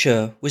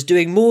sculpture was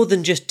doing more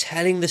than just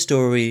telling the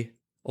story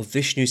of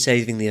Vishnu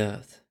saving the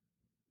earth.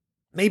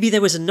 Maybe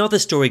there was another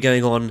story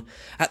going on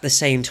at the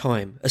same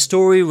time, a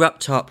story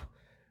wrapped up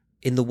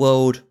in the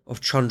world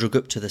of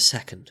Chandragupta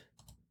II.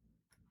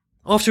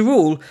 After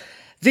all,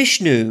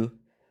 Vishnu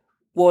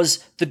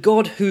was the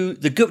god who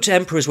the Gupta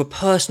emperors were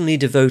personally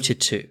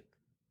devoted to,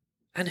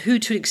 and who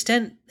to an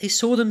extent they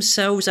saw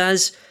themselves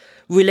as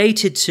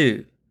related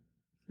to,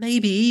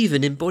 maybe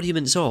even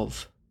embodiments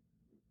of.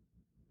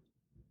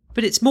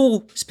 But it's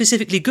more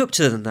specifically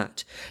Gupta than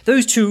that.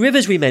 Those two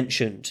rivers we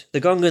mentioned, the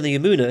Ganga and the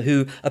Yamuna,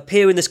 who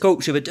appear in the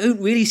sculpture but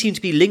don't really seem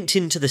to be linked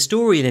into the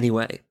story in any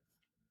way.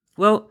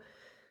 Well,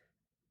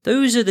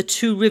 those are the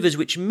two rivers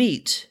which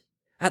meet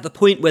at the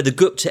point where the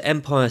Gupta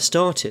Empire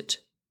started,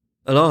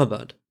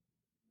 Allahabad.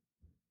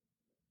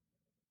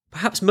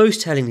 Perhaps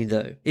most tellingly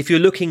though, if you're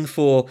looking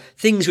for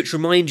things which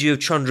remind you of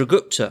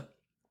Chandragupta,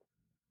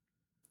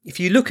 if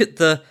you look at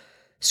the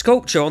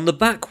sculpture on the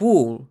back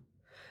wall,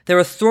 there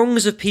are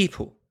throngs of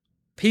people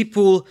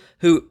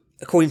who,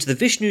 according to the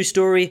Vishnu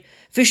story,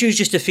 Vishnu's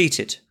just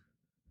defeated.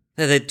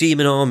 They're the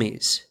demon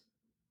armies.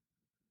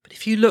 But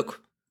if you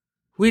look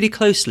really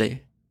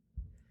closely,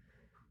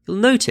 you'll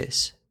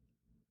notice,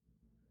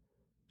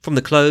 from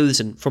the clothes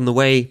and from the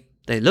way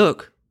they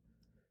look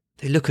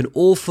an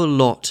awful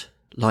lot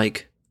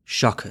like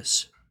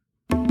shakas.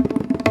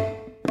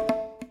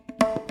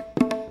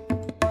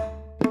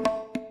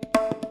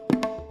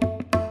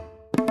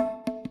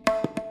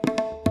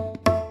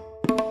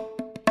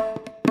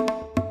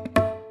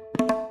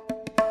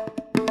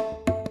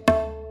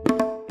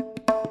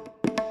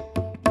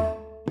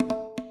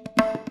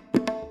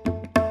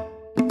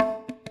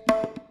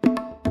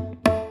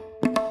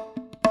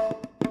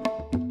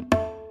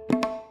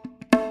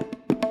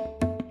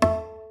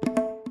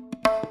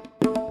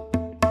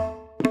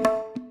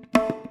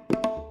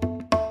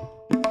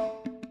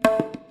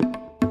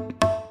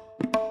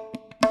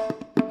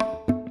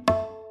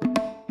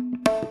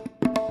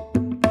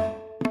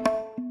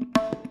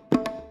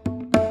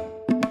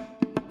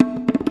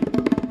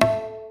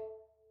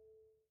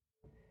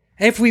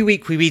 Every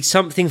week we read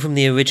something from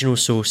the original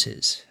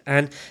sources,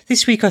 and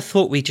this week I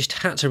thought we just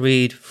had to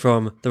read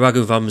from the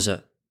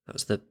Raghuvamsa. That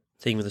was the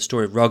theme of the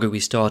story of Raghu we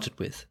started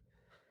with.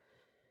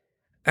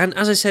 And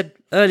as I said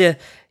earlier,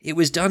 it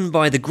was done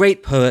by the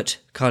great poet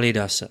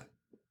Kalidasa.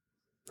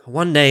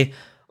 One day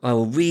I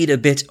will read a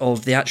bit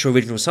of the actual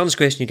original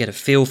Sanskrit and you get a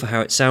feel for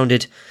how it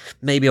sounded.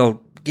 Maybe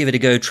I'll give it a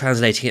go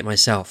translating it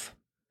myself.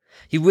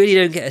 You really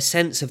don't get a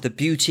sense of the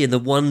beauty and the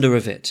wonder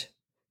of it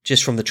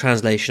just from the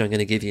translation I'm going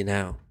to give you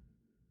now.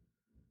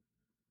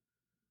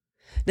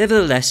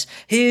 Nevertheless,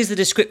 here's the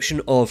description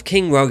of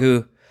King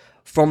Raghu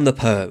from the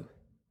poem.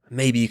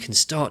 Maybe you can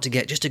start to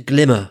get just a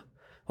glimmer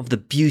of the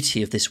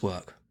beauty of this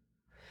work.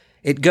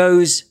 It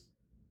goes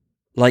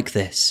like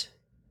this.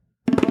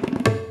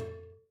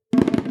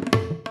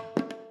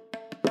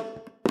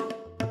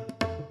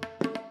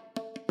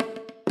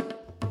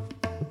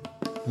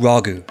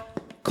 Raghu,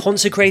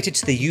 consecrated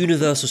to the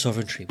universal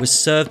sovereignty, was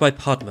served by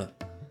Padma,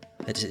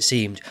 as it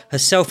seemed,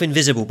 herself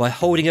invisible by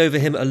holding over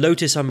him a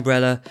lotus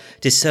umbrella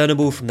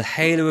discernible from the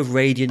halo of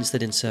radiance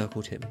that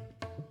encircled him.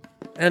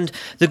 And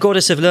the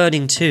goddess of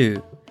learning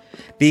too,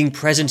 being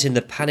present in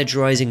the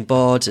panegyrizing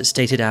bards at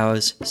stated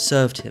hours,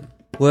 served him,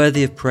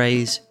 worthy of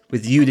praise,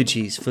 with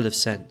eulogies full of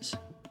sense.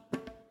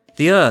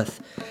 The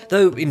earth,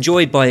 though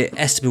enjoyed by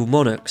estimable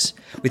monarchs,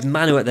 with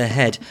Manu at their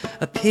head,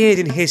 appeared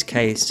in his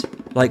case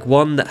like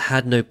one that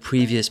had no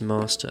previous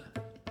master.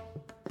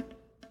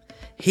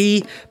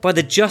 He, by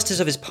the justice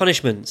of his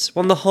punishments,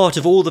 won the heart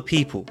of all the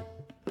people,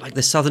 like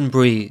the southern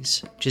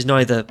breeze, which is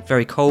neither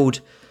very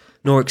cold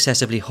nor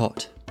excessively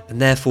hot,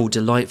 and therefore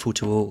delightful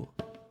to all.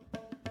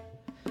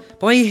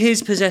 By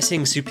his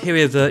possessing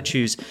superior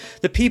virtues,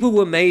 the people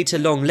were made to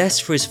long less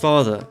for his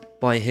father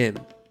by him,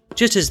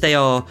 just as they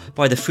are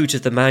by the fruit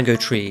of the mango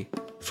tree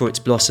for its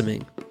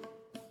blossoming.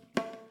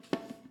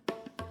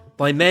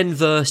 By men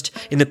versed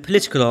in the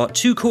political art,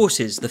 2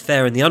 courses, the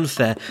fair and the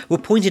unfair, were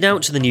pointed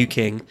out to the new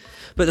king,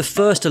 but the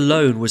first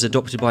alone was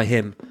adopted by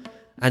him,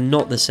 and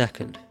not the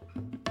second.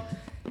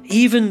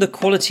 Even the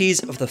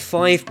qualities of the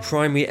 5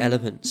 primary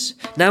elements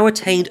now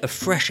attained a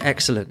fresh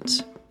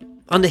excellence.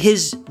 Under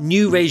his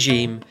new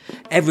regime,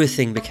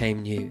 everything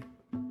became new.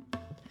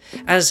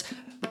 As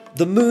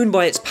the moon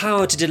by its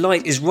power to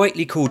delight is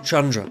rightly called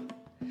Chandra,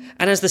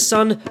 and as the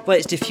sun by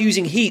its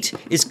diffusing heat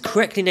is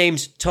correctly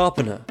named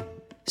Tarpana,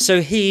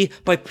 so he,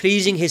 by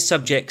pleasing his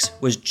subjects,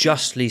 was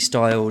justly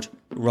styled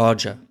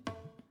Raja.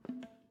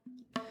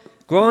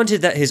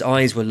 Granted that his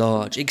eyes were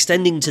large,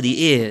 extending to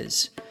the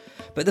ears,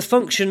 but the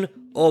function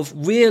of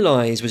real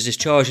eyes was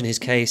discharged in his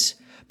case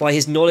by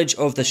his knowledge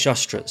of the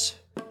Shastras,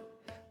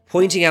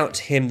 pointing out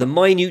to him the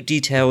minute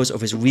details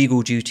of his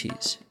regal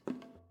duties.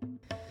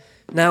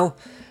 Now,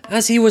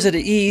 as he was at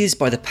ease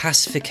by the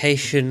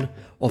pacification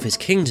of his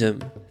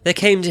kingdom, there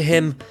came to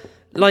him,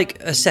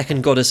 like a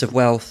second goddess of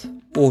wealth,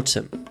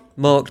 autumn,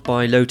 marked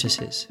by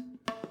lotuses.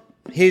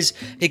 His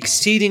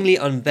exceedingly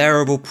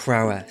unbearable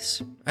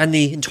prowess and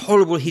the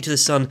intolerable heat of the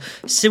sun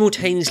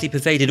simultaneously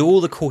pervaded all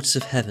the quarters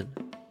of heaven,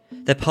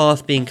 their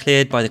path being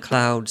cleared by the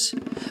clouds,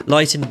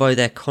 lightened by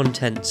their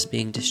contents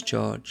being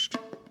discharged.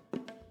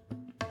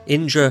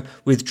 Indra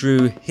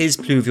withdrew his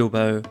pluvial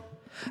bow,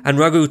 and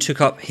Raghu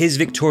took up his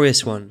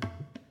victorious one,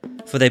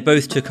 for they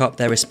both took up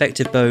their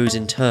respective bows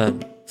in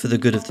turn for the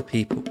good of the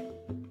people.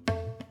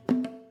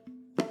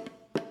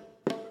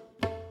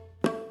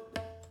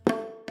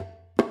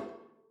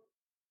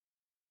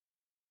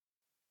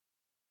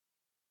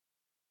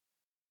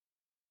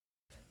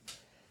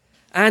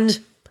 And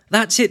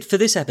that's it for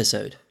this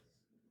episode.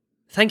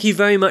 Thank you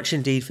very much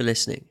indeed for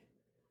listening.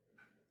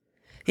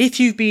 If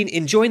you've been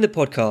enjoying the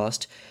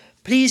podcast,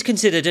 please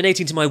consider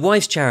donating to my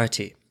wife's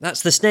charity.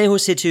 That's the Snehal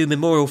Situ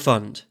Memorial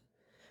Fund.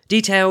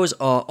 Details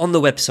are on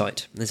the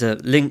website. There's a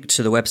link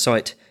to the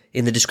website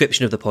in the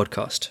description of the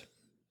podcast.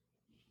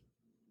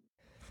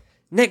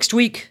 Next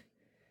week,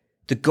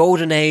 the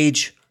golden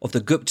age of the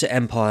Gupta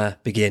Empire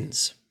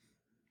begins.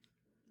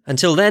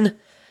 Until then,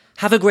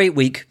 have a great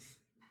week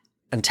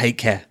and take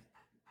care.